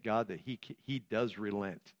you thank God that he does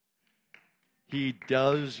relent? He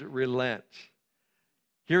does relent.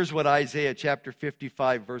 Here's what Isaiah chapter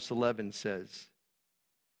 55, verse 11 says.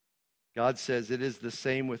 God says, "It is the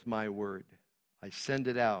same with my word. I send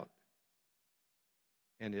it out,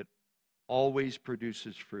 and it always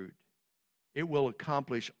produces fruit. It will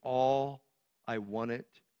accomplish all I want it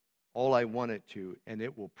to, and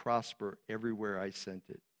it will prosper everywhere I sent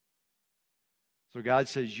it." So God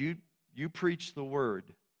says, you preach the word,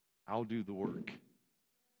 I'll do the work.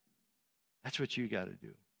 That's what you got to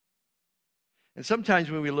do. And sometimes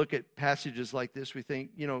when we look at passages like this, we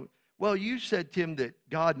think, well, you said, Tim, that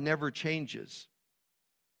God never changes.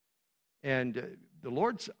 And the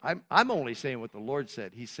Lord's, I'm only saying what the Lord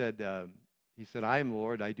said. He said, I am the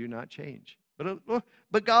Lord, I do not change.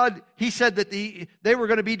 But God, he said that they were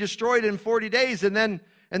going to be destroyed in 40 days, and then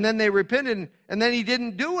they repented, and then he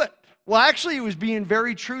didn't do it. Well, actually, he was being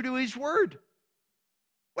very true to his word.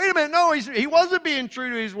 Wait a minute, no, he wasn't being true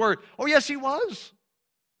to his word. Oh, yes, he was.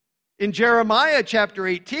 In Jeremiah chapter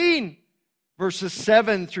 18, verses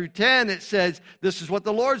 7 through 10, it says, this is what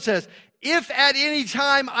the Lord says, "If at any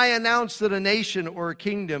time I announce that a nation or a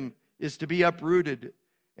kingdom is to be uprooted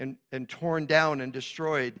and torn down and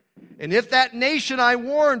destroyed, and if that nation I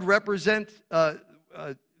warned repents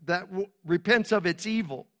of its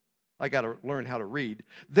evil," I got to learn how to read,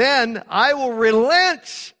 "then I will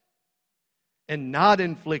relent and not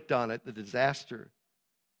inflict on it the disaster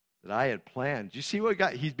that I had planned." You see what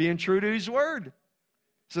God, he's being true to his word.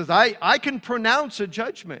 He says, I can pronounce a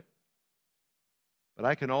judgment, but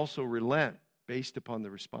I can also relent based upon the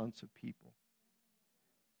response of people.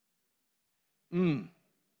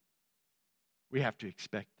 We have to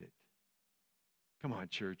expect it. Come on,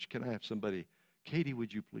 church. Can I have somebody? Katie,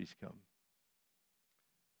 would you please come?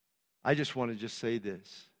 I just want to say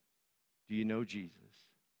this. Do you know Jesus?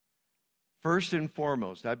 First and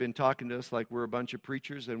foremost, I've been talking to us like we're a bunch of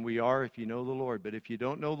preachers, and we are if you know the Lord. But if you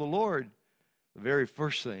don't know the Lord, the very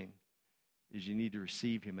first thing is you need to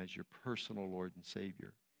receive him as your personal Lord and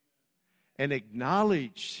Savior. And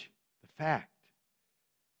acknowledge the fact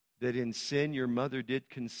that in sin your mother did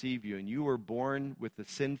conceive you, and you were born with a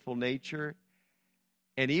sinful nature.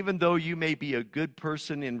 And even though you may be a good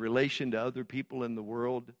person in relation to other people in the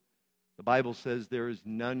world, the Bible says there is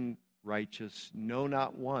none righteous, no,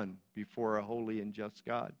 not one, before a holy and just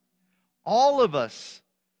God. All of us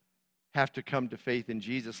have to come to faith in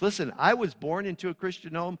Jesus. Listen, I was born into a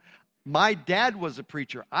Christian home. My dad was a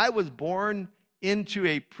preacher. I was born into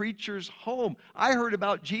a preacher's home. I heard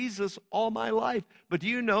about Jesus all my life. But do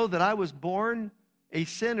you know that I was born a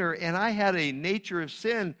sinner, and I had a nature of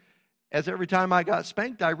sin? As every time I got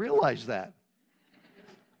spanked, I realized that.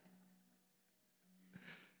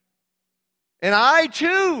 And I,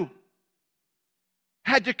 too,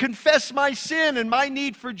 had to confess my sin and my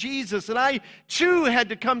need for Jesus. And I, too, had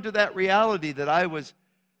to come to that reality that I was,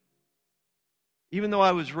 even though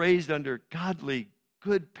I was raised under godly,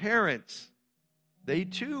 good parents, they,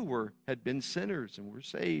 too, had been sinners and were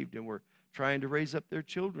saved and were trying to raise up their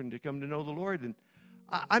children to come to know the Lord. And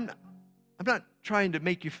I'm not trying to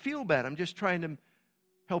make you feel bad. I'm just trying to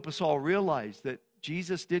help us all realize that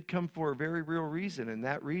Jesus did come for a very real reason, and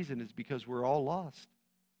that reason is because we're all lost.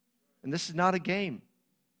 And this is not a game.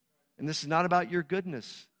 And this is not about your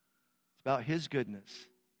goodness. It's about his goodness.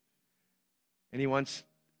 And he wants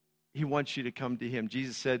you to come to him.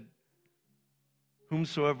 Jesus said,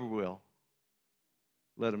 "Whomsoever will,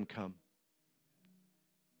 let him come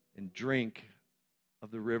and drink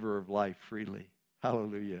of the river of life freely."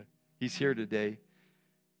 Hallelujah. He's here today.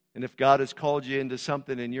 And if God has called you into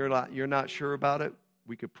something and you're not sure about it,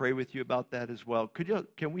 we could pray with you about that as well.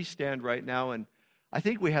 Can we stand right now? And I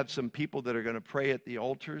think we have some people that are going to pray at the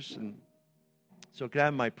altars. And so can I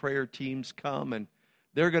have my prayer teams come? And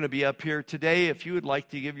they're going to be up here today. If you would like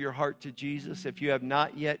to give your heart to Jesus, if you have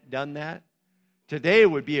not yet done that, today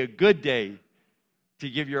would be a good day to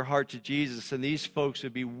give your heart to Jesus. And these folks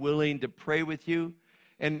would be willing to pray with you.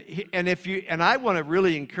 And I want to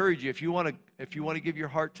really encourage you, if you want to give your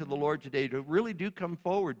heart to the Lord today, to really do come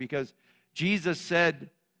forward, because Jesus said,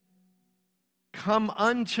 "Come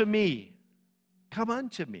unto me. Come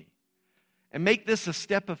unto me." And make this a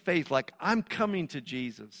step of faith, like, I'm coming to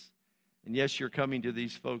Jesus. And yes, you're coming to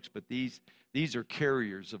these folks, but these are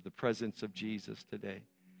carriers of the presence of Jesus today.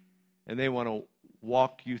 And they want to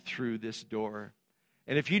walk you through this door.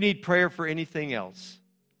 And if you need prayer for anything else,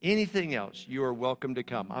 you are welcome to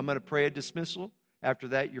come. I'm going to pray a dismissal. After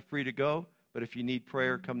that, you're free to go. But if you need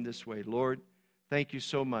prayer, come this way. Lord, thank you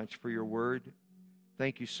so much for your word.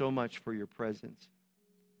 Thank you so much for your presence.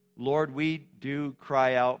 Lord, we do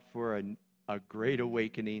cry out for a great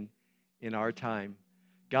awakening in our time.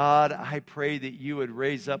 God, I pray that you would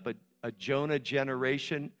raise up a Jonah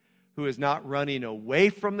generation who is not running away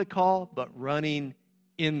from the call, but running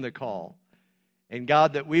in the call. And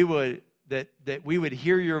God, that we would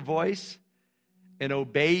hear your voice and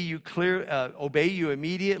obey you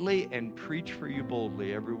immediately, and preach for you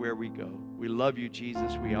boldly everywhere we go. We love you,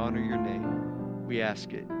 Jesus. We honor your name. We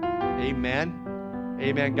ask it. Amen.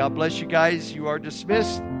 Amen. God bless you guys. You are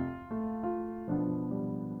dismissed.